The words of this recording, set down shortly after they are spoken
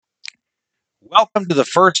Welcome to the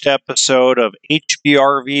first episode of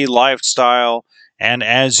HBRV Lifestyle. And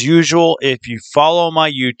as usual, if you follow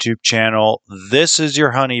my YouTube channel, this is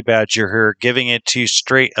your honey badger here, giving it to you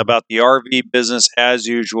straight about the RV business as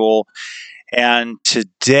usual. And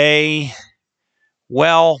today,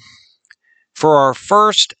 well, for our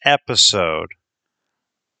first episode,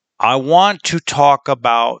 I want to talk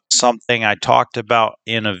about something I talked about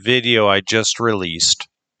in a video I just released.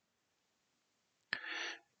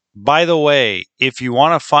 By the way, if you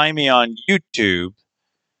want to find me on YouTube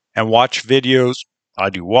and watch videos, I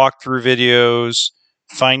do walkthrough videos,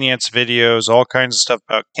 finance videos, all kinds of stuff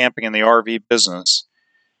about camping in the RV business.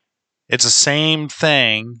 It's the same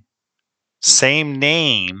thing, same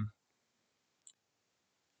name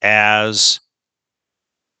as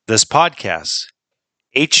this podcast,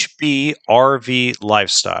 HBRV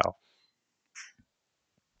Lifestyle.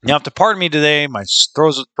 You have to pardon me today. My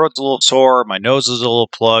throat's a little sore. My nose is a little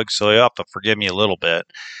plugged, so you have to forgive me a little bit.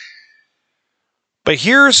 But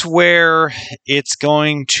here's where it's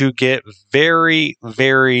going to get very,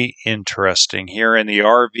 very interesting here in the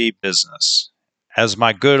RV business. As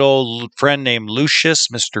my good old friend named Lucius,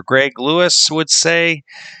 Mr. Greg Lewis, would say,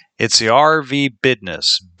 it's the RV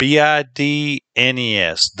business.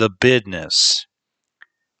 BIDNES, the business.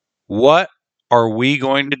 What are we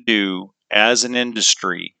going to do as an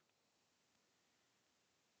industry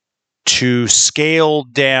to scale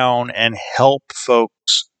down and help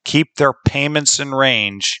folks keep their payments in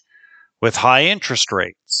range with high interest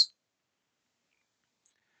rates?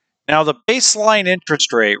 Now, the baseline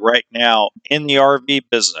interest rate right now in the RV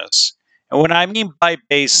business, and what I mean by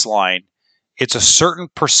baseline, it's a certain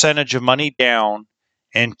percentage of money down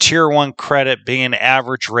and tier one credit being an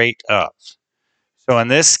average rate of. So in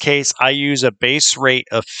this case, I use a base rate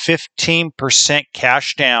of 15%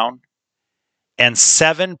 cash down and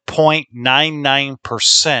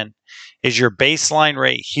 7.99% is your baseline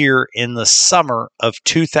rate here in the summer of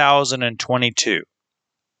 2022.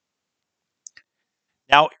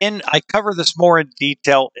 Now, I cover this more in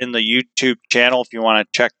detail in the YouTube channel if you want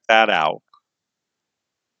to check that out.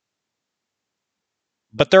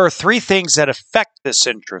 But there are three things that affect this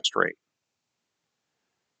interest rate.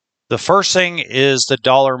 The first thing is the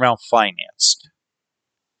dollar amount financed.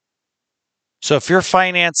 So if you're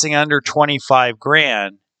financing under 25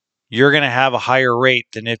 grand, you're going to have a higher rate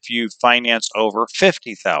than if you finance over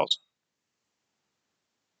 50,000.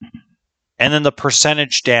 And then the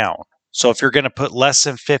percentage down. So if you're going to put less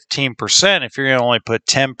than 15%, if you're going to only put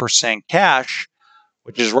 10% cash,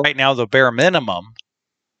 which is right now the bare minimum,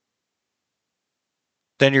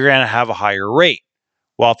 then you're going to have a higher rate.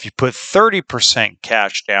 Well, if you put 30%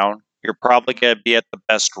 cash down, you're probably going to be at the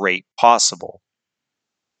best rate possible.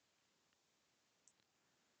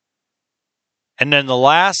 And then the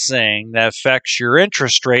last thing that affects your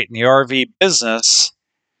interest rate in the RV business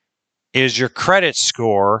is your credit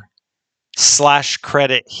score /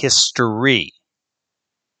 credit history.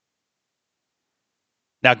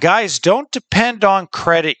 Now, guys, don't depend on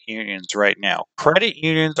credit unions right now. Credit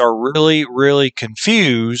unions are really, really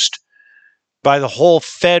confused by the whole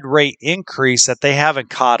Fed rate increase that they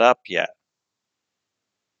haven't caught up yet.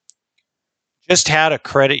 Just had a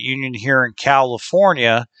credit union here in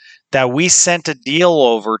California that we sent a deal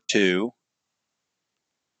over to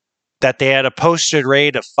that they had a posted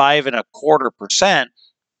rate of 5.25%.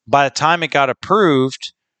 By the time it got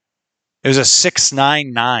approved, it was a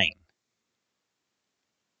 6.99.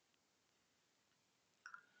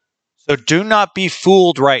 So do not be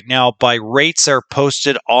fooled right now by rates that are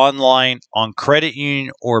posted online on credit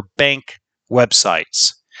union or bank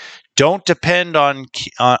websites. Don't depend on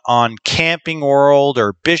Camping World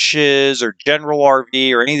or Bish's or General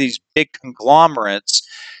RV or any of these big conglomerates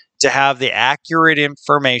to have the accurate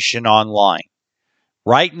information online.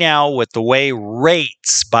 Right now, with the way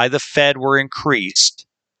rates by the Fed were increased,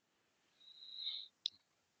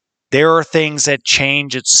 there are things that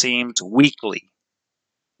change, it seems, weekly.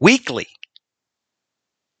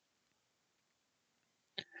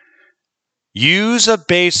 Use a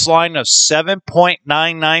baseline of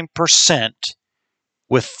 7.99%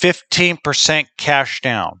 with 15% cash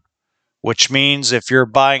down, which means if you're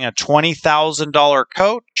buying a $20,000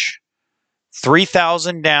 coach,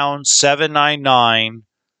 3,000 down, 799,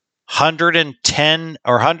 110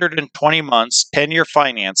 or 120 months, 10-year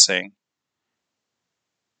financing,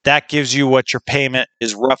 that gives you what your payment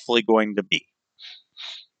is roughly going to be.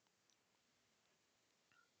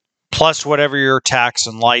 Plus whatever your tax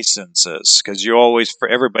and license is, because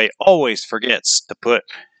everybody always forgets to put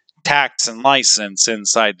tax and license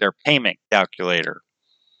inside their payment calculator.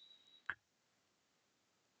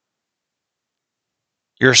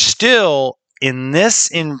 You're still in this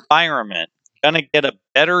environment going to get a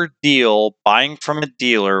better deal buying from a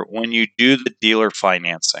dealer when you do the dealer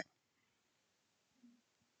financing.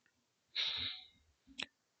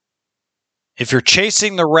 If you're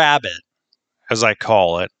chasing the rabbit, as I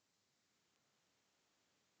call it,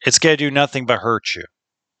 it's going to do nothing but hurt you.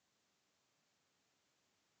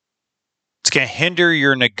 It's going to hinder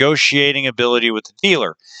your negotiating ability with the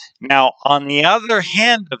dealer. Now, on the other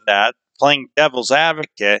hand of that, playing devil's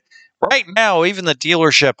advocate, right now, even the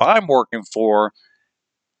dealership I'm working for,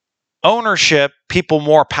 ownership, people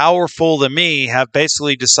more powerful than me, have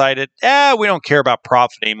basically decided, we don't care about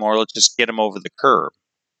profit anymore. Let's just get them over the curb.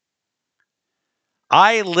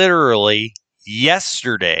 I literally,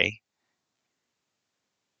 yesterday,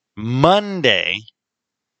 Monday,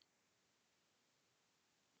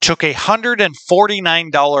 took a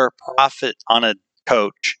 $149 profit on a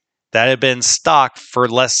coach that had been stocked for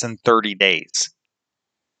less than 30 days.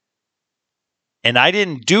 And I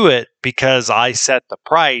didn't do it because I set the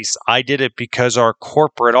price. I did it because our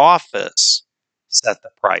corporate office set the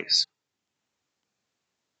price.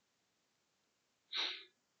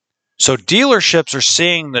 So dealerships are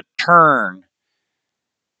seeing the turn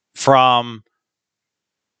from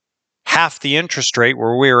half the interest rate,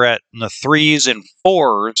 where we were at in the 3s and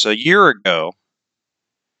 4s a year ago,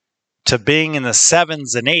 to being in the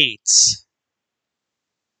 7s and 8s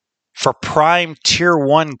for prime tier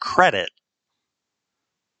 1 credit.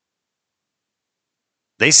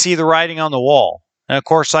 They see the writing on the wall. And of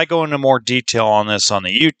course, I go into more detail on this on the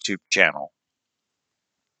YouTube channel.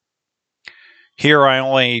 Here, I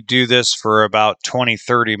only do this for about 20,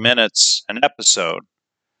 30 minutes an episode.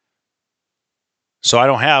 So I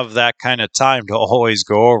don't have that kind of time to always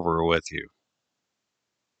go over with you.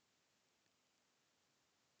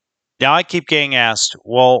 Now, I keep getting asked,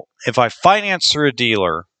 well, if I finance through a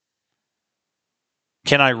dealer,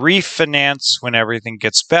 can I refinance when everything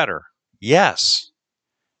gets better? Yes.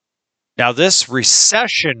 Now, this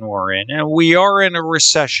recession we're in, and we are in a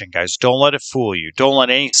recession, guys. Don't let it fool you. Don't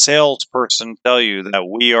let any salesperson tell you that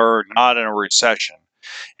we are not in a recession.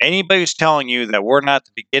 Anybody who's telling you that we're not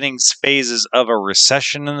the beginning phases of a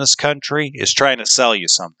recession in this country is trying to sell you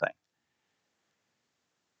something.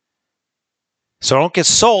 So don't get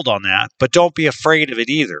sold on that, but don't be afraid of it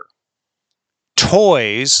either.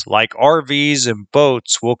 Toys like RVs and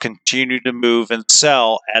boats will continue to move and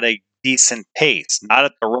sell at a decent pace, not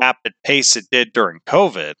at the rapid pace it did during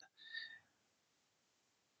COVID,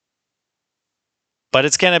 but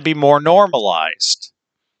it's going to be more normalized.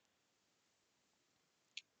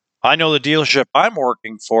 I know the dealership I'm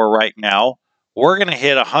working for right now, we're going to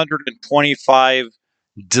hit 125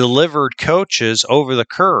 delivered coaches over the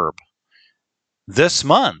curb this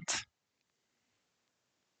month.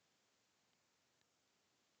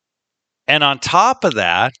 And on top of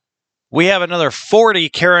that, we have another 40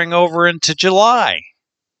 carrying over into July.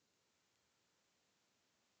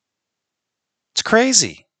 It's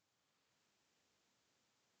crazy.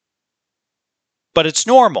 But it's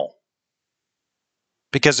normal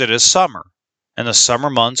because it is summer. And the summer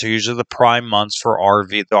months are usually the prime months for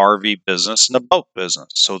the RV business and the boat business.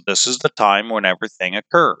 So this is the time when everything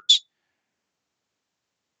occurs.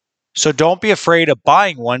 So don't be afraid of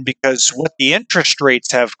buying one, because what the interest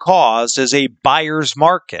rates have caused is a buyer's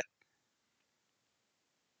market.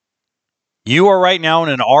 You are right now in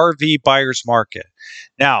an RV buyer's market.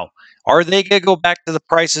 Now, are they going to go back to the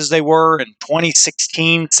prices they were in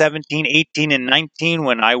 2016, 17, 18, and 19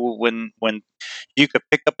 when you could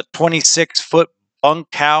pick up a 26-foot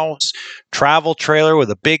bunkhouse travel trailer with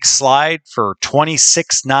a big slide for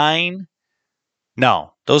 $26,900?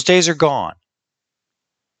 No, those days are gone.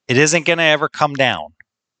 It isn't going to ever come down.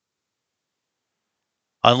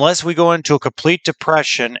 Unless we go into a complete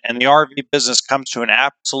depression and the RV business comes to an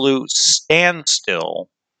absolute standstill,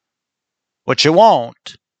 which it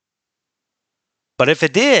won't. But if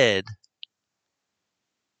it did,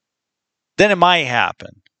 then it might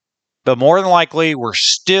happen. But more than likely, we're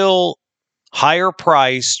still higher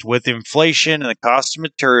priced with inflation and the cost of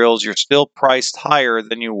materials. You're still priced higher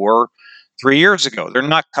than you were 3 years ago. They're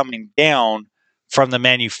not coming down from the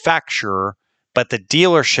manufacturer, but the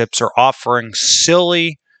dealerships are offering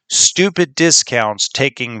silly, stupid discounts,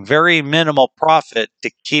 taking very minimal profit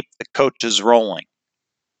to keep the coaches rolling.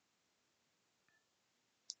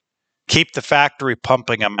 Keep the factory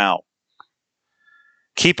pumping them out.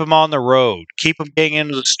 Keep them on the road. Keep them getting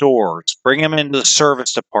into the stores. Bring them into the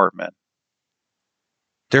service department.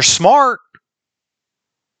 They're smart.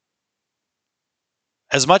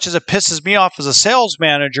 As much as it pisses me off as a sales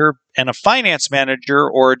manager and a finance manager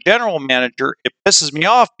or a general manager, it pisses me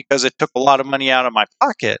off because it took a lot of money out of my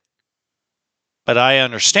pocket. But I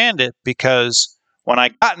understand it because when I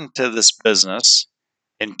got into this business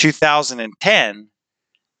in 2010,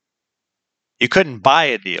 you couldn't buy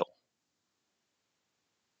a deal.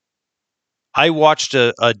 I watched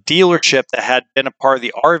a dealership that had been a part of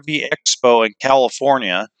the RV Expo in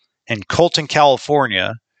California, in Colton,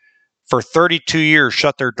 California, for 32 years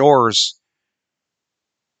shut their doors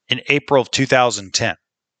in April of 2010.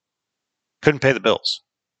 Couldn't pay the bills.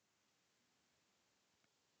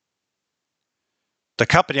 The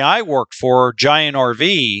company I worked for, Giant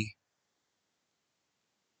RV,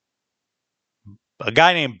 a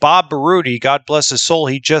guy named Bob Baruti, God bless his soul,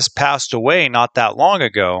 he just passed away not that long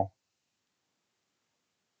ago,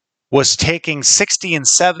 was taking $60,000 and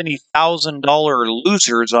 $70,000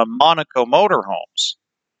 losers on Monaco motorhomes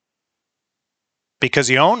because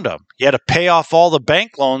he owned them. He had to pay off all the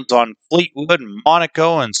bank loans on Fleetwood and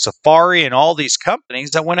Monaco and Safari and all these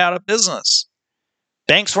companies that went out of business.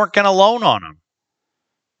 Banks weren't going to loan on them.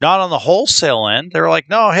 Not on the wholesale end. They were like,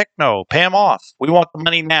 no, heck no, pay them off. We want the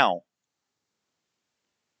money now.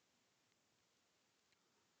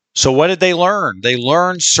 So what did they learn? They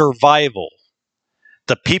learned survival.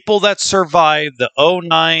 The people that survived the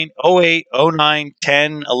 09, 08, 09,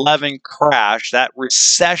 10, 11 crash, that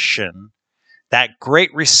recession, that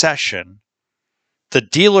great recession, the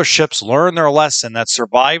dealerships learned their lesson that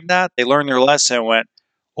survived that. They learned their lesson and went,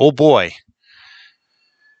 oh boy,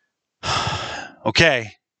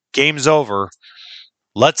 okay, game's over.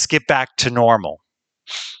 Let's get back to normal.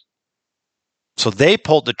 So they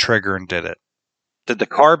pulled the trigger and did it. Did the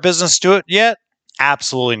car business do it yet?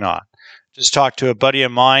 Absolutely not. Just talked to a buddy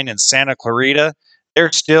of mine in Santa Clarita.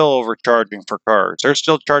 They're still overcharging for cars. They're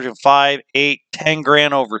still charging 5, 8, 10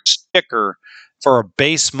 grand over sticker for a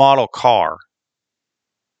base model car.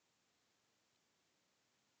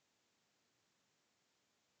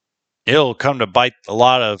 It'll come to bite a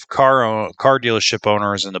lot of car dealership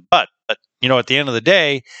owners in the butt. But, at the end of the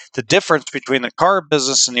day, the difference between the car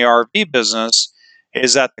business and the RV business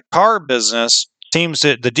is that the car business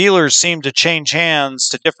the dealers seem to change hands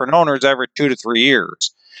to different owners every 2 to 3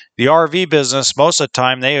 years. The RV business, most of the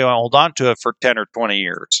time, they hold on to it for 10 or 20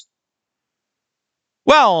 years.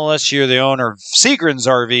 Well, unless you're the owner of Seagram's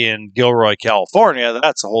RV in Gilroy, California,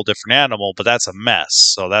 that's a whole different animal, but that's a mess.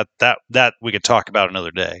 So that we could talk about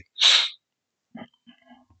another day.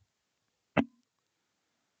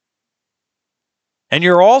 And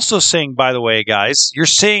you're also seeing, by the way, guys, you're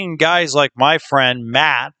seeing guys like my friend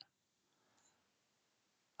Matt.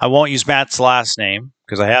 I won't use Matt's last name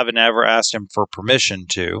because I haven't ever asked him for permission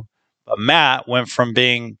to. But Matt went from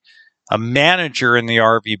being a manager in the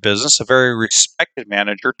RV business, a very respected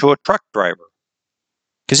manager, to a truck driver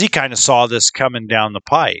because he kind of saw this coming down the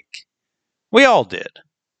pike. We all did.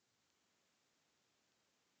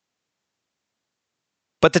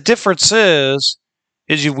 But the difference is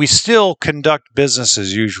we still conduct business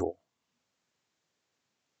as usual.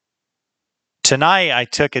 Tonight, I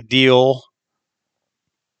took a deal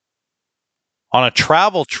on a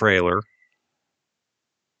travel trailer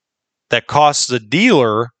that costs the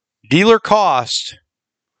dealer cost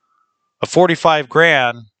of 45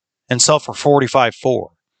 grand and sell for 45.4.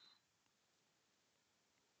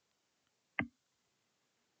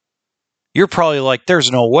 You're probably like, there's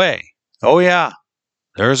no way. Oh yeah,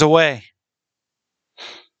 there's a way.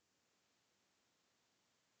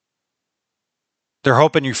 They're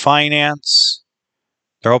hoping you finance.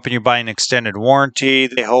 They're hoping you buy an extended warranty.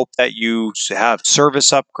 They hope that you have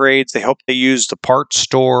service upgrades. They hope they use the parts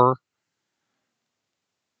store.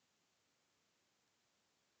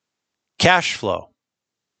 Cash flow.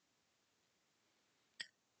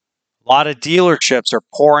 A lot of dealerships are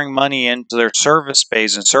pouring money into their service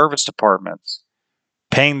bays and service departments,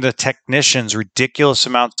 paying the technicians ridiculous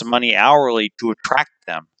amounts of money hourly to attract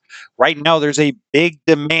them. Right now, there's a big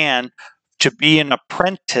demand to be an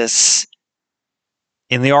apprentice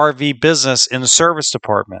in the RV business in the service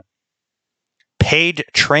department. Paid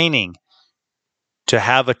training to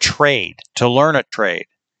have a trade, to learn a trade.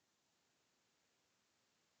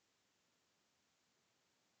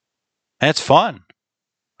 And it's fun.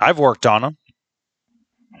 I've worked on them.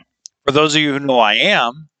 For those of you who know I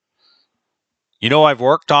am, I've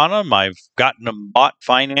worked on them. I've gotten them bought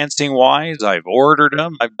financing wise. I've ordered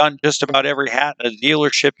them. I've done just about every hat in a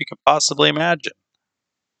dealership you could possibly imagine.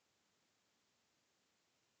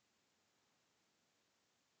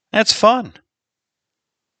 That's fun.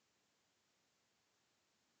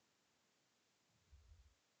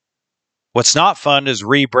 What's not fun is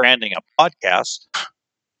rebranding a podcast,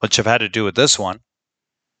 which I've had to do with this one.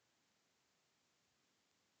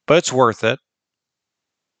 But it's worth it.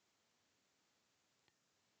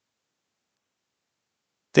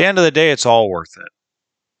 At the end of the day, it's all worth it.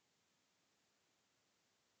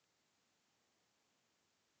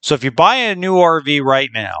 So if you buy a new RV right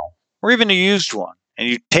now, or even a used one, and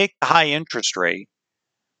you take the high interest rate,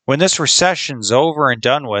 when this recession's over and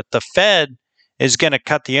done with, the Fed is going to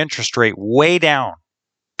cut the interest rate way down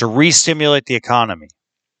to re-stimulate the economy.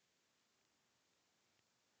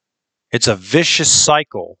 It's a vicious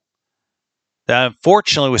cycle that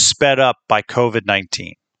unfortunately was sped up by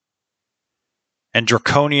COVID-19 and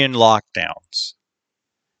draconian lockdowns.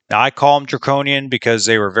 Now, I call them draconian because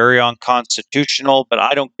they were very unconstitutional, but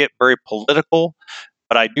I don't get very political,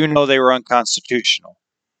 but I do know they were unconstitutional.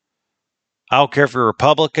 I don't care if you're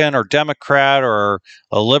Republican or Democrat or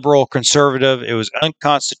a liberal conservative, it was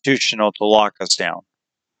unconstitutional to lock us down.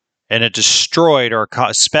 And it destroyed or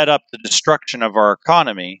sped up the destruction of our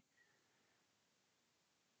economy,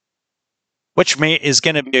 which is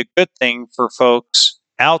going to be a good thing for folks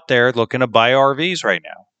out there looking to buy RVs right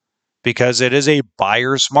now because it is a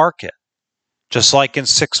buyer's market. Just like in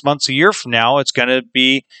 6 months, a year from now, it's going to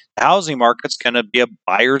be the housing market's going to be a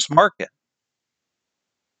buyer's market.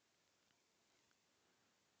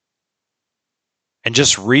 And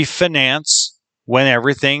just refinance when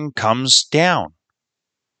everything comes down.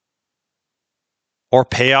 Or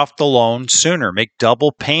pay off the loan sooner, make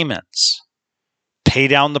double payments. Pay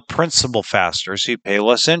down the principal faster so you pay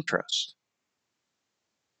less interest.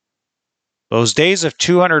 Those days of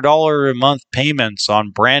 $200 a month payments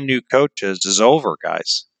on brand new coaches is over,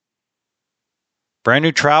 guys. Brand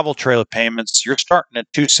new travel trailer payments, you're starting at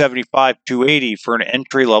 $275, $280 for an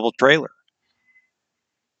entry-level trailer.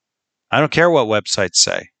 I don't care what websites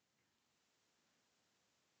say.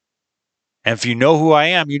 And if you know who I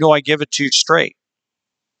am, you know I give it to you straight.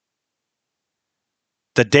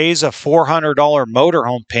 The days of $400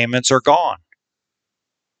 motorhome payments are gone.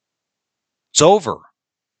 It's over.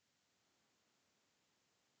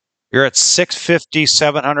 You're at $650,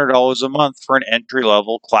 $700 a month for an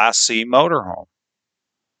entry-level Class C motorhome.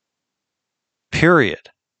 Period.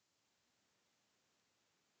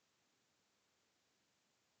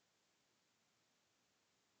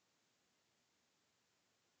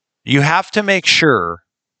 You have to make sure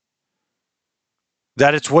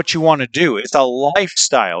that it's what you want to do. It's a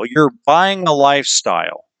lifestyle. You're buying a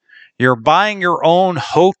lifestyle. You're buying your own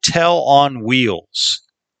hotel on wheels.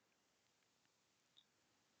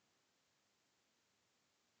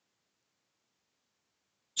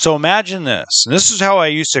 So imagine this. And this is how I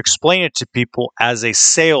used to explain it to people as a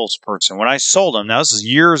salesperson. When I sold them, now this is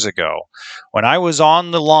years ago, when I was on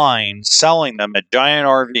the line selling them a Giant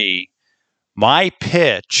RV, my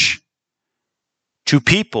pitch to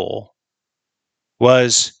people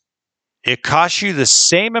was it costs you the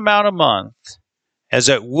same amount a month as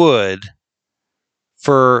it would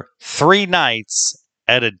for 3 nights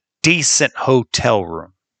at a decent hotel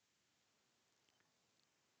room.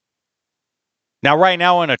 Now, right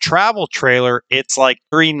now in a travel trailer, it's like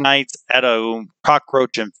 3 nights at a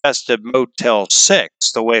cockroach infested Motel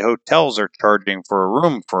 6, the way hotels are charging for a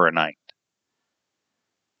room for a night.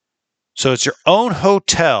 So it's your own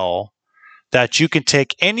hotel that you can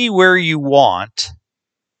take anywhere you want,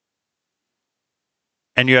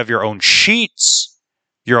 and you have your own sheets,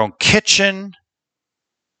 your own kitchen.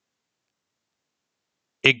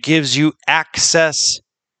 It gives you access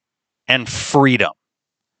and freedom.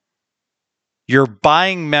 You're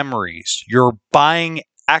buying memories. You're buying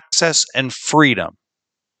access and freedom.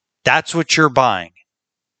 That's what you're buying.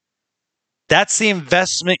 That's the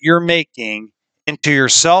investment you're making into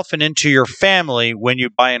yourself and into your family when you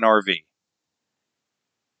buy an RV.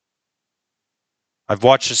 I've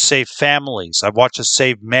watched it save families. I've watched it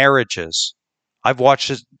save marriages. I've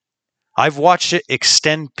watched it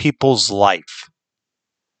extend people's life.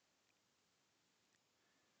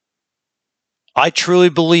 I truly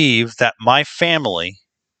believe that my family,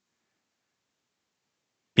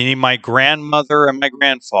 meaning my grandmother and my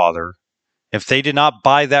grandfather, if they did not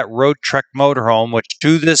buy that Road Trek motorhome, which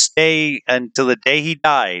to this day, until the day he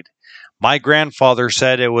died, my grandfather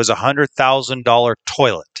said it was a $100,000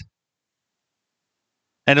 toilet.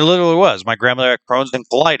 And it literally was. My grandmother had Crohn's and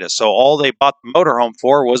colitis, so all they bought the motorhome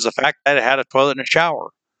for was the fact that it had a toilet and a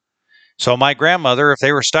shower. So my grandmother, if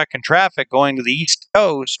they were stuck in traffic going to the East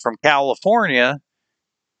Coast from California,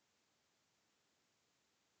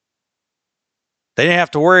 they didn't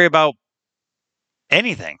have to worry about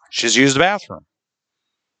anything. She just used the bathroom.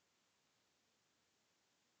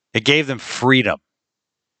 It gave them freedom.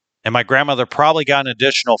 And my grandmother probably got an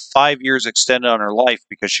additional 5 years extended on her life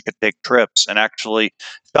because she could take trips and actually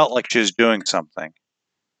felt like she was doing something.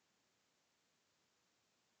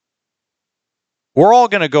 We're all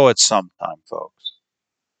going to go at some time, folks.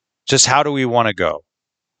 Just how do we want to go?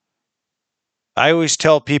 I always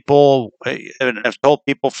tell people, and I've told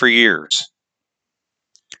people for years,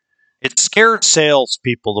 It scares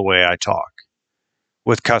salespeople the way I talk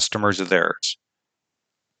with customers of theirs.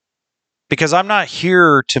 Because I'm not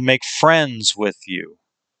here to make friends with you.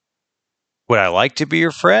 Would I like to be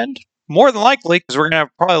your friend? More than likely, because we're going to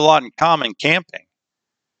have probably a lot in common camping.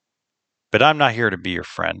 But I'm not here to be your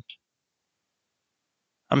friend.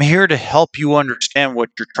 I'm here to help you understand what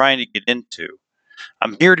you're trying to get into.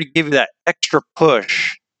 I'm here to give you that extra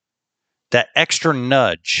push, that extra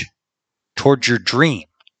nudge towards your dream,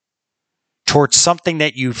 towards something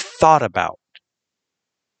that you've thought about.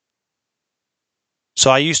 So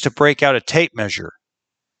I used to break out a tape measure.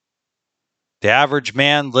 The average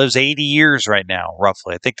man lives 80 years right now,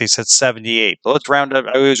 roughly. I think they said 78, but let's round up.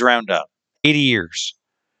 I always round up. 80 years.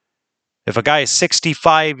 If a guy is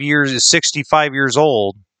 65 years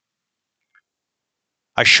old,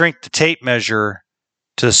 I shrink the tape measure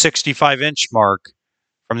to the 65-inch mark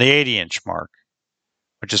from the 80-inch mark,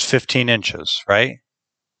 which is 15 inches, right?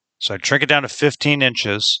 So I shrink it down to 15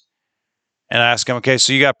 inches and I ask him, okay,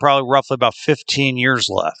 so you got probably roughly about 15 years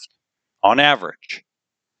left on average.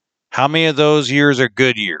 How many of those years are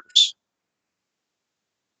good years?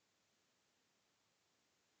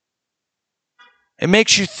 It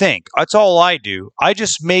makes you think. That's all I do. I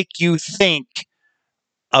just make you think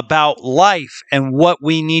about life and what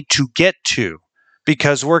we need to get to,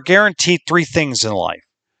 because we're guaranteed three things in life.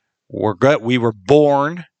 We were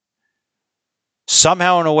born.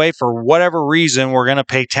 Somehow, in a way, for whatever reason, we're going to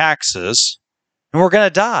pay taxes and we're going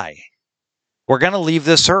to die. We're going to leave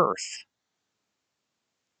this earth.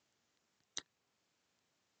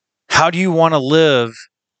 How do you want to live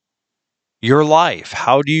your life?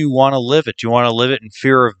 How do you want to live it? Do you want to live it in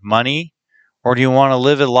fear of money? Or do you want to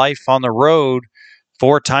live a life on the road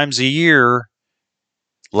 4 times a year,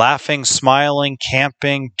 laughing, smiling,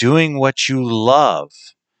 camping, doing what you love,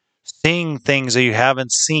 seeing things that you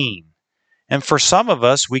haven't seen? And for some of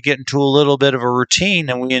us, we get into a little bit of a routine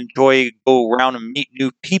and we enjoy go around and meet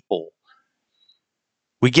new people.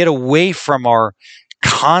 We get away from our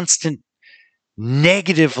constant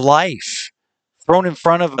negative life thrown in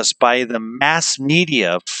front of us by the mass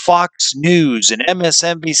media, Fox News and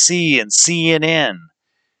MSNBC and CNN.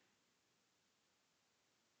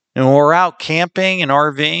 And when we're out camping and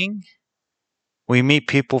RVing, we meet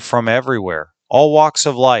people from everywhere, all walks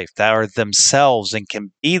of life that are themselves and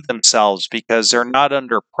can be themselves because they're not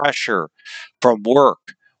under pressure from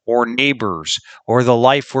work or neighbors or the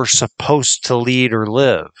life we're supposed to lead or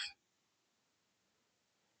live.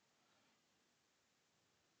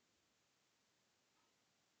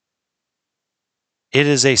 It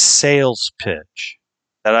is a sales pitch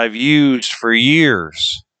that I've used for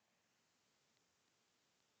years.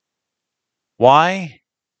 Why?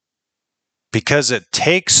 Because it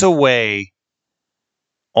takes away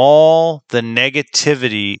all the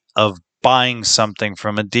negativity of buying something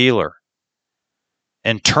from a dealer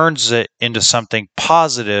and turns it into something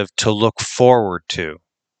positive to look forward to.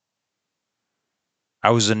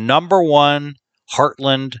 I was the #1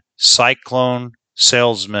 Heartland Cyclone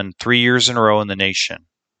salesman 3 years in a row in the nation.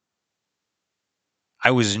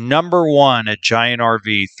 I was #1 at Giant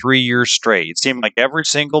RV 3 years straight. It seemed like every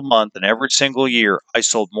single month and every single year, I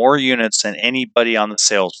sold more units than anybody on the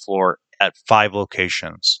sales floor at 5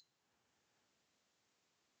 locations.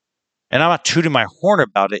 And I'm not tooting my horn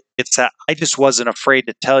about it. It's that I just wasn't afraid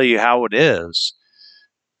to tell you how it is.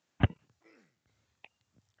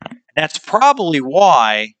 That's probably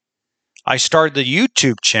why I started the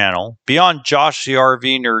YouTube channel, beyond Josh the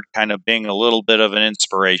RV Nerd kind of being a little bit of an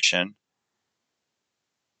inspiration.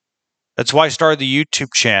 That's why I started the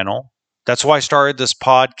YouTube channel. That's why I started this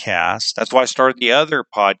podcast. That's why I started the other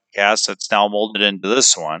podcast that's now molded into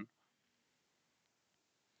this one.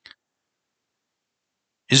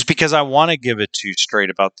 Is because I want to give it to you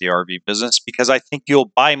straight about the RV business, because I think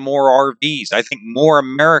you'll buy more RVs. I think more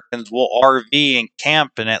Americans will RV and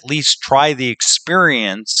camp and at least try the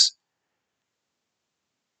experience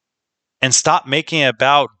and stop making it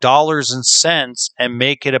about dollars and cents and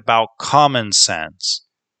make it about common sense.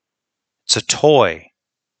 It's a toy.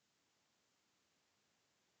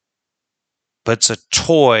 But it's a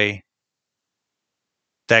toy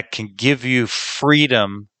that can give you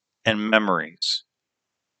freedom and memories.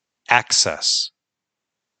 Access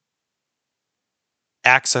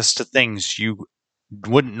to things you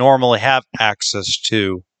wouldn't normally have access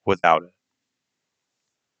to without it.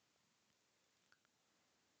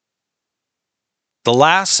 The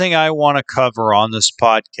last thing I want to cover on this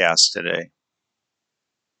podcast today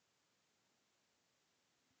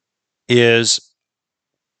is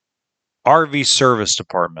RV service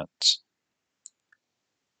departments.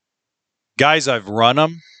 Guys, I've run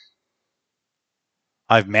them.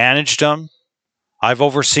 I've managed them. I've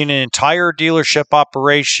overseen an entire dealership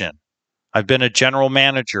operation. I've been a general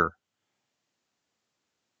manager.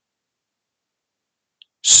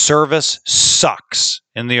 Service sucks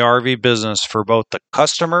in the RV business for both the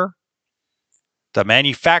customer, the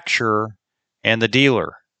manufacturer, and the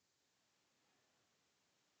dealer.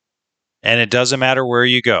 And it doesn't matter where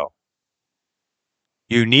you go.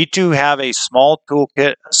 You need to have a small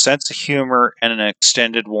toolkit, a sense of humor, and an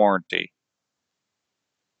extended warranty.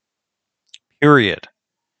 Period.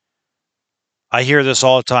 I hear this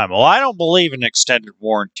all the time. Well, I don't believe in extended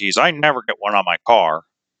warranties. I never get one on my car.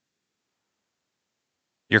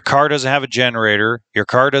 Your car doesn't have a generator. Your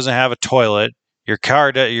car doesn't have a toilet. Your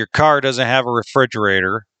car doesn't have a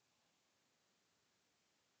refrigerator.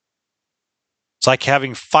 It's like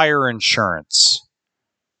having fire insurance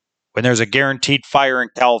when there's a guaranteed fire in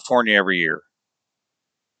California every year.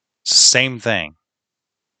 It's the same thing.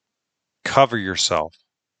 Cover yourself.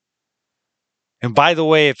 And by the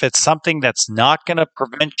way, if it's something that's not going to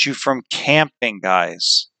prevent you from camping,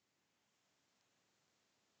 guys,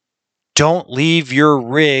 don't leave your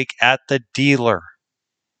rig at the dealer.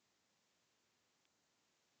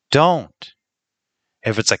 Don't.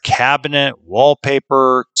 If it's a cabinet,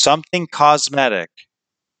 wallpaper, something cosmetic,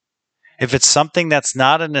 if it's something that's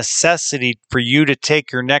not a necessity for you to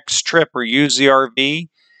take your next trip or use the RV,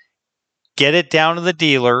 get it down to the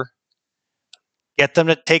dealer, get them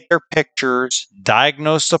to take their pictures,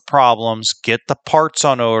 diagnose the problems, get the parts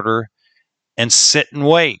on order, and sit and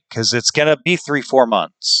wait because it's going to be 3-4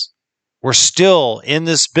 months. We're still in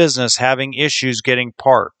this business having issues getting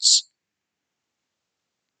parts.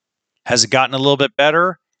 Has it gotten a little bit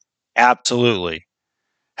better? Absolutely.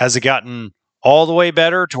 Has it gotten all the way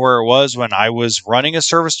better to where it was when I was running a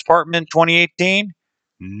service department in 2018?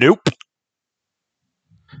 Nope.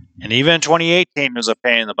 And even in 2018, it was a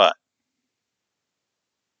pain in the butt.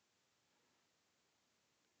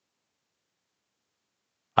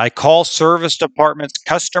 I call service departments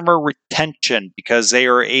customer retention because they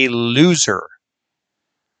are a loser.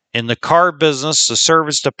 In the car business, the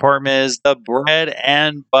service department is the bread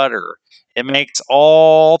and butter. It makes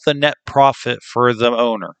all the net profit for the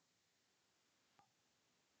owner.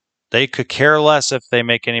 They could care less if they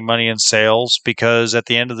make any money in sales because at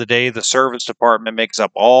the end of the day, the service department makes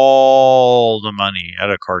up all the money at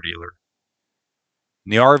a car dealer.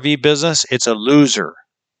 In the RV business, it's a loser.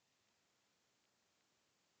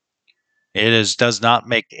 Does not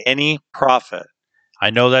make any profit.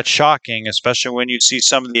 I know that's shocking, especially when you see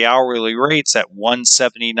some of the hourly rates at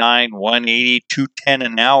 $179, $180, $210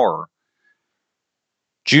 an hour.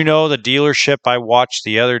 Do you know the dealership I watched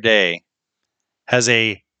the other day has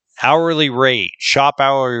a shop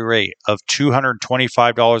hourly rate of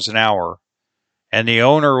 $225 an hour? And the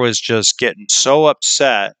owner was just getting so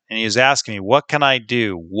upset, and he was asking me, what can I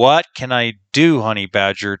do? What can I do, Honey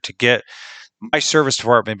Badger, to get my service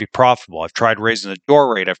department to be profitable? I've tried raising the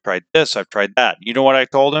door rate. I've tried this. I've tried that. You know what I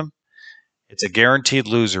told him? It's a guaranteed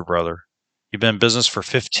loser, brother. You've been in business for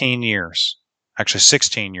 15 years. Actually,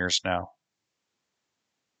 16 years now.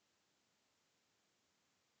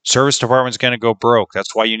 Service department's going to go broke.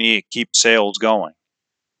 That's why you need to keep sales going.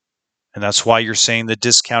 And that's why you're seeing the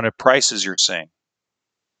discounted prices you're seeing.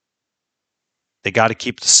 They got to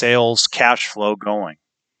keep the sales cash flow going.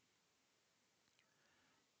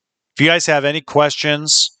 If you guys have any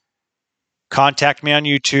questions, contact me on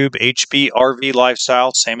YouTube, HBRV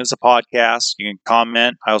Lifestyle, same as the podcast. You can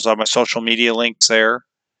comment. I also have my social media links there.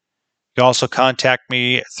 You can also contact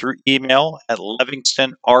me through email at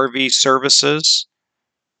Levingston RV Services,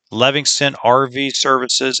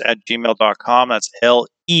 LevingstonRVServices@gmail.com. That's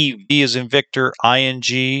LEV as in Victor,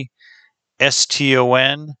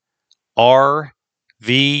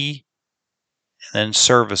 INGSTONRV, and then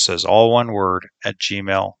services, all one word, at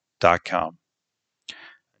gmail.com.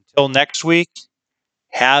 Until next week,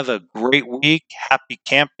 have a great week. Happy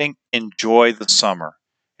camping. Enjoy the summer.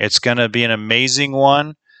 It's going to be an amazing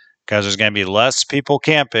one because there's going to be less people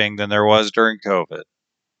camping than there was during COVID.